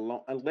all that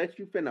alone. Unless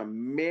you finna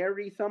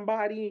marry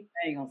somebody,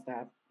 I ain't gonna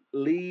stop.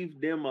 leave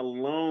them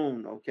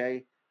alone.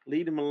 Okay,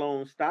 leave them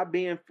alone. Stop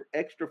being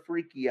extra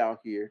freaky out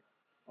here.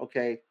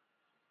 Okay,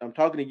 I'm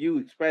talking to you,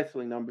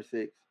 especially number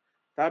six.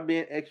 Stop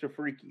being extra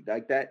freaky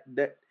like that.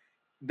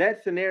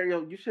 That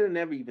scenario, you should have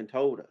never even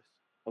told us.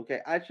 Okay,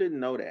 I shouldn't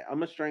know that.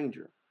 I'm a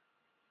stranger.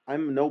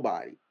 I'm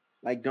nobody.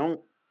 Like,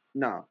 no,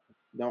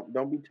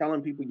 don't be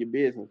telling people your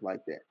business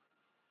like that.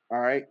 All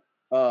right.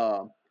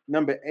 Uh,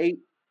 number eight,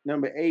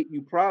 number eight,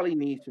 you probably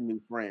need some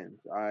new friends.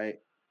 All right.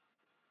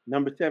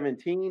 Number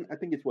 17, I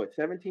think it's what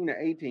 17 or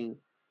 18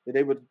 that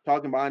they were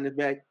talking behind his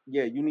back.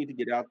 Yeah, you need to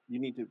get out. You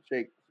need to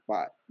shake the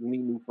spot. You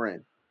need new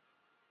friends.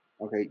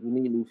 Okay, you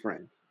need new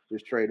friends.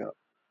 Just straight up.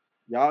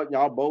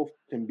 Y'all both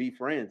can be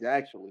friends.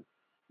 Actually,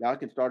 y'all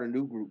can start a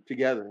new group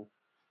together.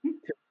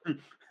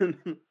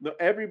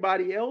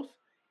 Everybody else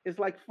is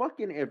like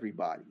fucking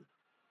everybody.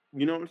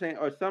 You know what I'm saying?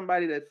 Or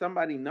somebody that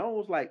somebody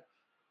knows. Like,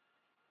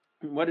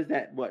 what is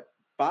that? What,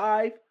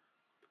 five,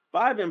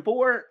 five and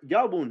four?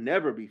 Y'all will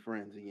never be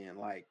friends again.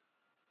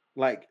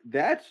 Like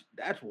that's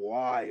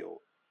wild.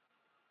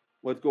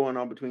 What's going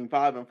on between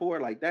five and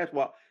four? Like, that's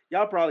why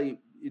y'all probably,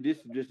 this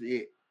is just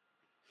it.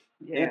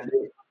 It's Yeah.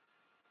 it.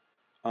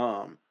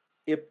 Um,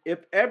 if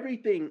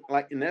everything,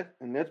 like, and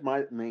that's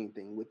my main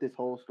thing with this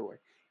whole story.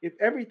 If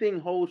everything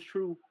holds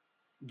true,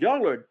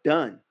 y'all are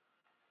done.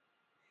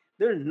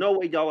 There's no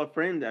way y'all are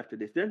friends after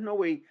this. There's no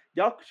way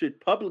y'all should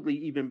publicly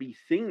even be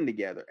seen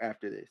together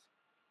after this.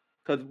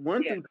 Because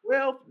 1 Yeah. through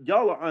 12,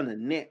 y'all are on the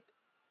net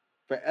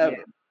Yeah.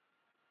 forever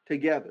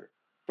together,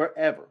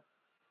 forever.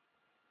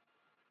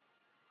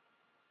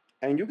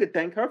 And you could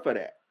thank her for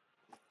that.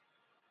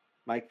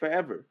 Like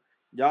forever.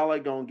 Y'all are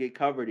gonna get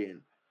covered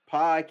in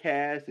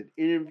podcasts and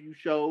interview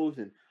shows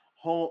and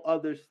whole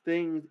other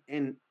things,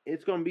 and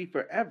it's gonna be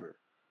forever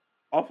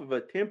off of a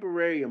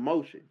temporary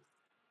emotion.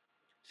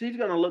 She's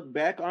gonna look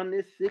back on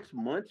this 6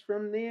 months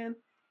from then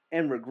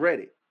and regret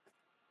it.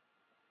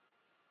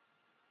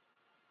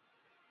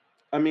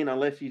 I mean,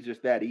 unless she's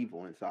just that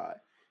evil inside.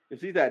 If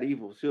she's that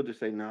evil, she'll just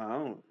say,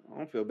 "No, I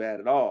don't feel bad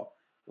at all."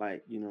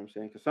 Like, you know what I'm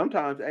saying? Because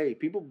sometimes, hey,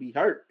 people be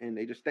hurt and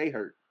they just stay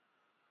hurt.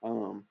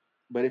 Um,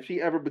 but if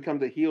she ever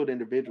becomes a healed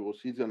individual,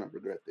 she's gonna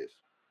regret this.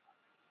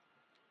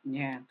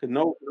 Yeah. Because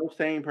no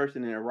sane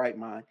person in their right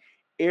mind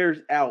airs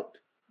out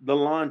the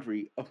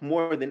laundry of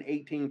more than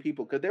 18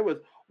 people. Because there was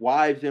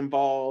wives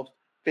involved,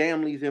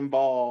 families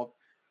involved,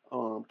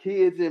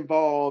 kids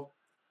involved.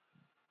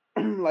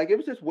 Like it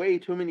was just way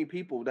too many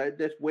people.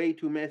 That's way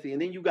too messy.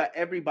 And then you got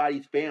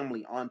everybody's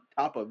family on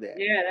top of that.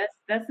 Yeah,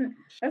 that's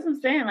what I'm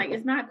saying. Like,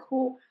 it's not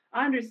cool.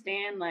 I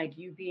understand like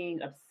you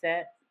being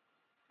upset.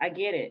 I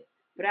get it,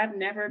 but Yeah. I've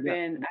never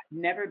been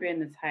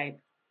the type,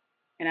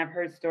 and I've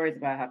heard stories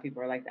about how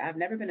people are like that. I've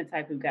never been the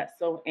type who got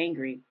so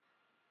angry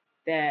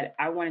that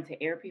I wanted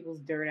to air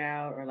people's dirt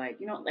out, or like,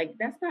 like,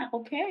 that's not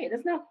okay.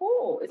 That's not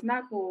cool. It's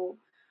not cool.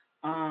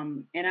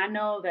 And I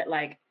know that,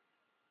 like,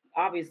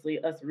 obviously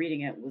us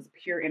reading it was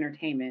pure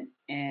entertainment,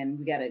 and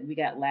we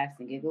got laughs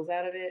and giggles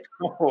out of it,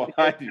 Oh, I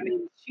because I do.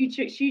 mean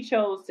she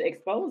chose to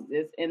expose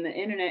this, and the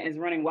internet is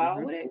running wild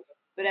Hmm. with it.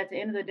 But at the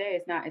end of the day,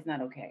 it's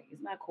not okay.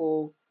 It's not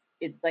cool.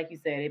 It, like you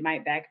said, it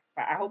might back.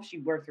 I hope she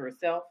works for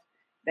herself.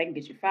 That can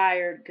get you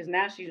fired, because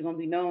now she's gonna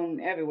be known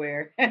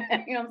everywhere. You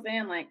know what I'm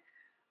saying? Like,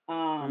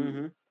 um,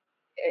 Hmm.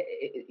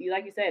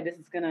 like you said, this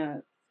is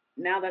gonna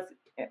now that's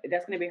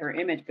gonna be her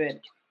image. But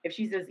if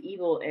she's as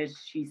evil as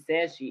she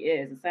says she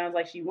is, it sounds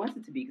like she wants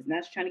it to be, because now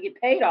she's trying to get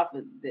paid off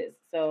of this.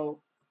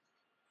 So,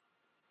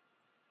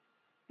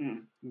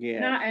 Yeah,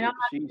 and I'm not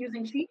she's.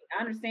 excusing cheating.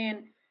 I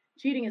understand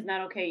cheating is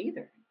not okay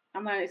either.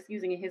 I'm not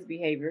excusing his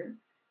behavior.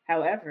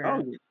 However,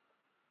 Oh,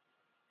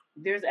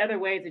 there's other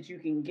ways that you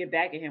can get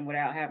back at him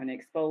without having to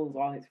expose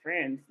all his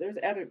friends. There's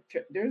other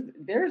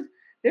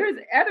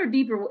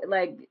deeper,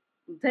 like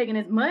taking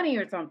his money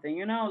or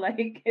something.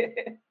 Like.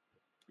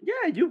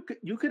 yeah. You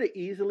could have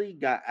easily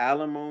got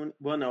alimony.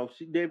 Well, no,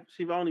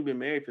 she's only been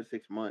married for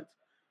 6 months,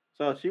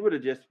 so she would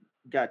have just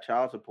got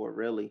child support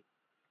really,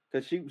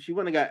 because she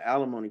wouldn't have got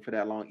alimony for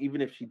that long.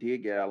 Even if she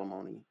did get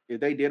alimony,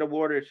 if they did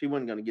award her, she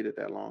wasn't gonna get it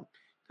that long.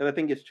 Because I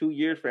think it's 2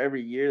 years for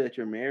every year that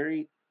you're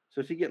married.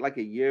 So she get like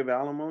a year of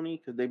alimony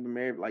because they've been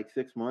married like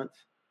 6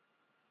 months.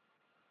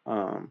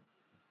 Um,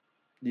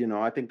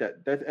 I think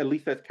that's at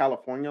least that's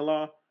California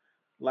law.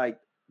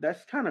 Like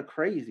that's kind of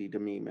crazy to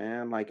me,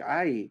 man. Like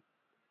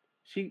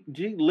she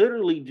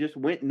literally just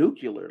went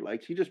nuclear.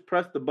 Like she just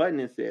pressed the button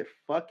and said,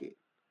 "Fuck it."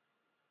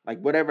 Like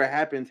whatever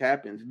happens,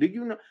 happens. Do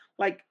you know?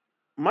 Like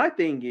my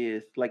thing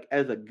is like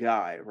as a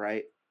guy,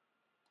 right?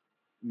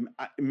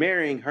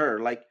 Marrying her,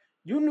 like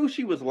you knew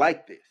she was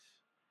like this.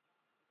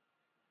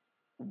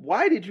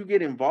 Why did you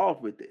get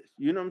involved with this?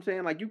 You know what I'm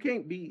saying? Like you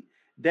can't be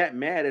that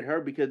mad at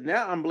her because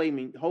now I'm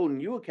holding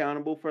you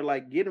accountable for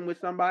like getting with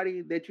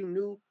somebody that you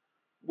knew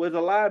was a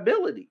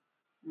liability.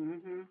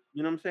 Hmm.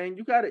 You know what I'm saying?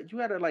 You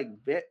gotta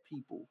like vet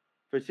people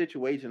for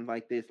situations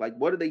like this. Like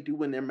what do they do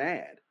when they're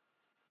mad?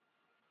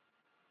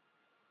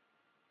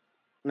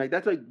 Like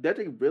that's a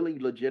really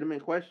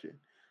legitimate question.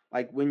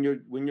 Like when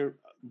you're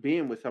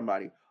being with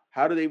somebody,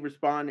 how do they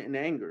respond in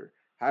anger?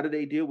 How do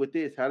they deal with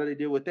this? How do they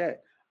deal with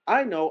that?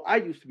 I know I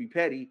used to be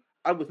petty.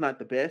 I was not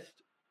the best.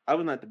 I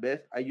was not the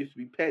best. I used to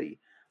be petty.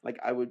 Like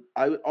I would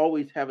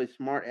always have a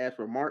smart ass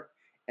remark,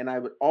 and I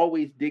would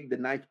always dig the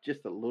knife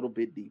just a little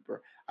bit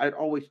deeper. I'd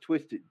always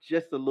twist it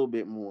just a little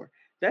bit more.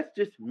 That's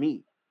just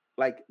me.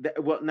 Like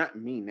that, well, not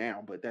me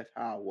now, but that's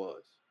how I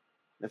was.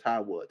 That's how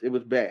I was. It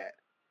was bad.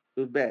 It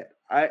was bad.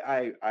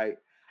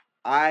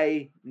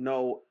 I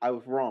know I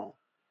was wrong.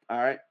 All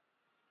right.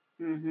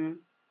 Hmm.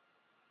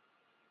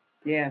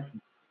 Yeah.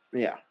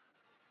 Yeah.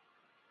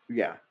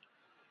 Yeah.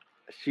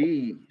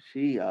 She.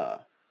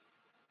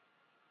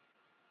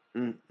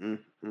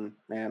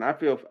 Man, I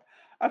feel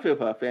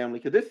for her family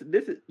because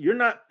this is you're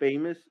not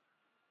famous,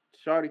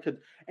 Shawty. Because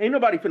ain't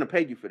nobody finna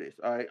pay you for this.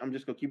 All right. I'm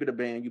just gonna keep it a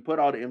band. You put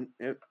all the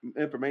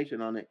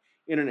information on the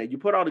internet. You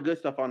put all the good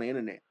stuff on the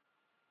internet.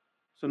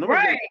 So Right.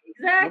 nobody's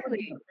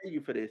Exactly. gonna pay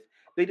you for this.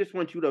 They just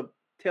want you to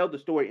tell the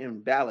story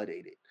and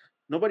validate it.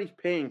 Nobody's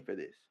paying for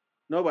this.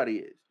 Nobody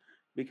is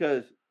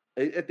because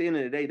at the end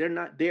of the day, they're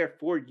not there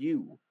for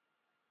you.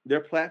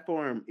 Their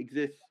platform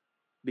exists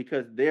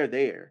because they're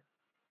there.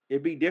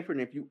 It'd be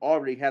different if you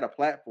already had a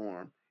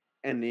platform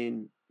and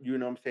then you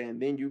know what I'm saying.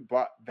 Then you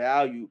brought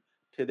value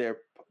to their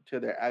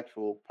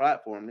actual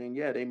platform. Then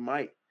yeah, they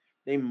might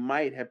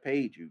have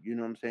paid you. You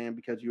know what I'm saying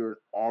because you're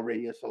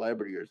already a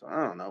celebrity or something.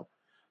 I don't know,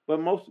 but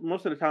most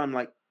of the time,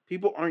 like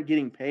people aren't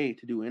getting paid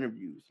to do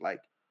interviews. Like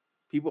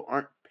people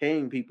aren't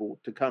paying people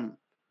to come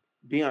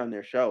be on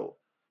their show.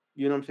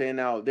 You know what I'm saying?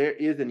 Now there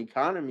is an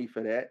economy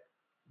for that,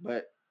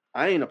 but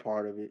I ain't a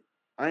part of it.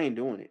 I ain't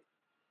doing it.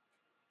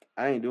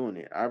 I ain't doing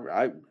it.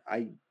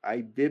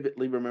 I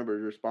vividly remember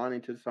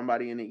responding to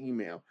somebody in the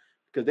email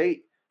because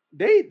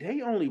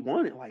they only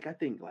wanted like I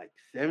think like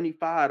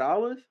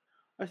 $75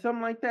 or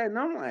something like that, and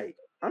I'm like,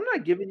 I'm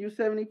not giving you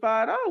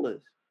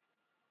 $75.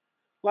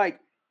 Like,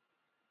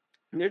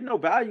 there's no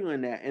value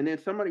in that. And then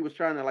somebody was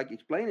trying to like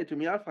explain it to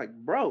me. I was like,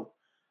 bro,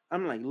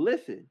 I'm like,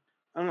 listen,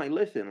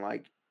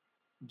 like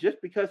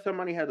just because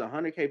somebody has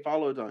 100K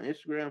followers on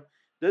Instagram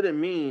doesn't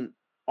mean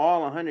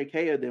all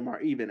 100K of them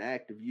are even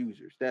active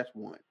users. That's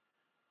one.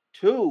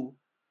 Two,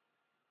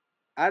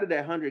 out of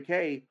that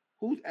 100K,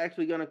 who's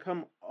actually going to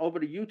come over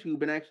to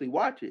YouTube and actually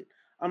watch it?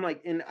 I'm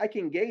like, and I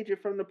can gauge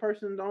it from the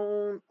person's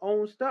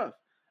own stuff.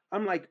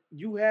 I'm like,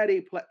 you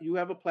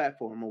have a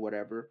platform or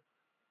whatever,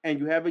 and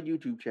you have a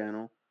YouTube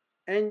channel,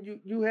 and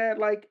you had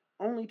like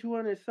only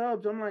 200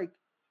 subs. I'm like,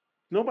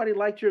 nobody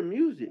liked your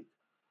music,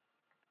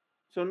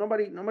 so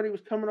nobody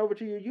was coming over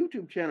to your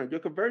YouTube channel. Your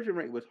conversion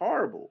rate was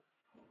horrible.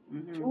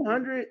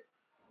 200,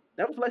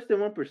 that was less than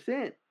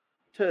 1%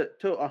 to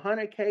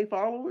 100K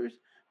followers.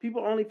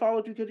 People only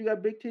followed you because you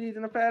got big titties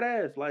and a fat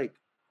ass. Like,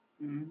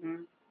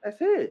 that's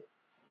it.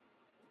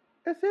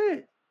 That's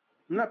it.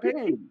 I'm not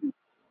paying you.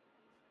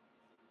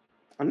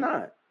 I'm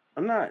not.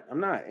 I'm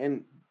not.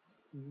 And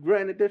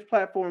granted, there's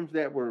platforms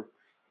that were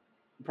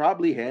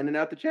probably handing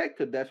out the check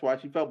because that's why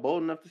she felt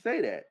bold enough to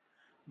say that.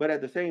 But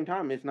at the same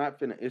time, it's not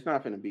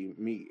finna be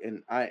me,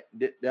 and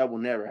that will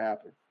never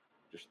happen.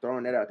 Just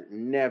throwing that out there.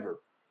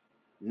 Never,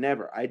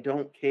 never. I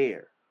don't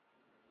care.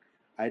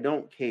 I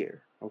don't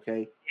care.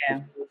 Okay, Yeah.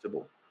 it's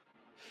principle.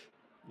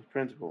 It's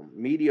principle.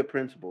 Media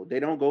principle. They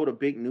don't go to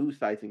big news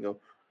sites and go,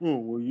 "Oh,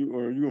 well,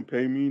 are you gonna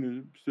pay me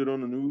to sit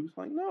on the news?"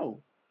 Like,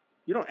 no,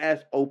 you don't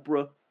ask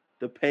Oprah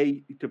to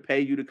pay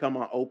you to come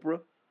on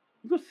Oprah.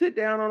 You go sit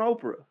down on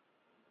Oprah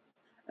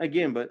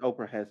again, but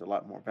Oprah has a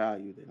lot more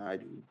value than I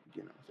do.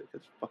 You know,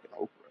 it's fucking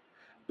Oprah.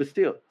 But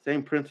still,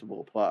 same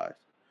principle applies.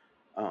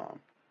 Um.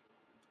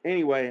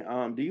 Anyway,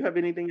 do you have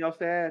anything else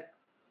to add?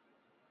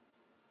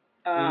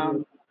 Anything Um,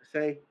 else to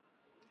say?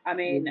 I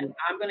mean,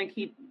 I'm gonna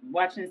keep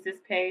watching this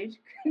page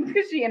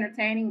because she's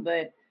entertaining,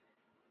 but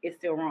it's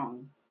still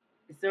wrong.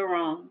 It's still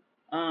wrong.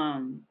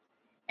 Um,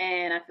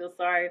 and I feel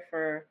sorry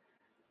for.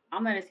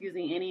 I'm not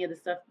excusing any of the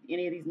stuff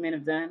any of these men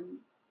have done.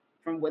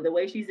 From what the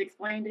way she's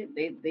explained it,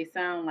 they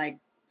sound like,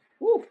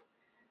 whew,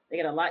 they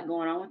got a lot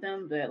going on with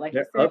them. But like you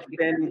They're said,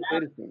 upstanding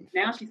citizens.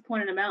 now she's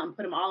pointing them out and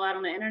put them all out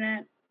on the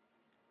internet.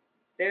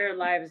 Their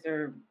lives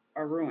are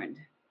ruined.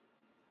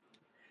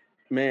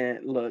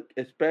 Man, look,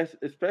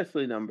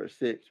 especially number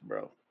 6,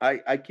 bro.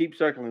 I keep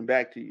circling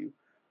back to you,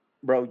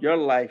 bro. Your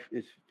life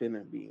is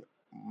finna be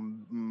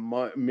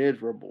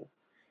miserable.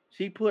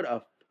 She put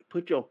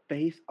your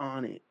face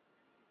on it,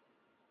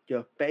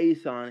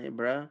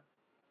 bro.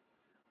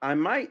 I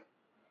might,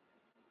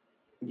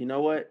 you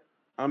know what?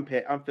 I'm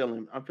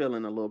feeling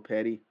a little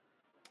petty.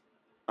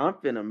 I'm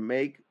finna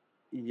make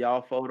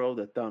y'all photo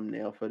the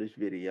thumbnail for this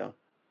video.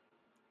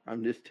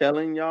 I'm just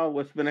telling y'all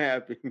what's gonna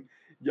happen.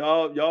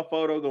 Y'all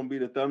photo gonna be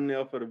the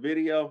thumbnail for the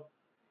video,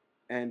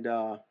 and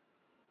I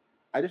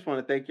just want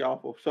to thank y'all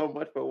for so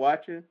much for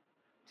watching.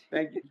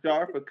 Thank you,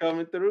 Char, for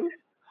coming through.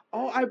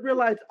 Oh, I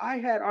realized I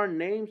had our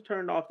names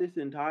turned off this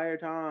entire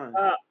time.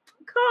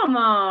 Come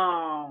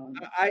on.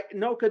 I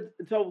no, cause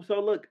so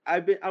look, I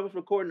was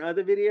recording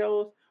other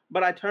videos,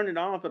 but I turned it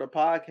on for the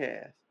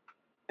podcast,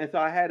 and so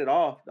I had it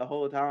off the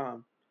whole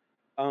time.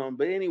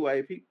 But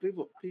anyway,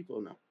 people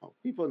know,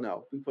 people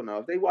know.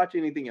 If they watch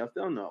anything else,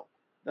 they'll know,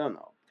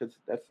 because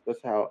that's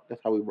how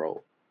we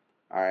roll.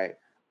 All right.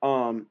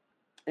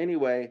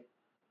 Anyway,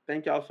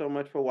 thank y'all so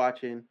much for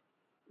watching.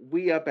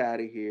 We up out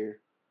of here.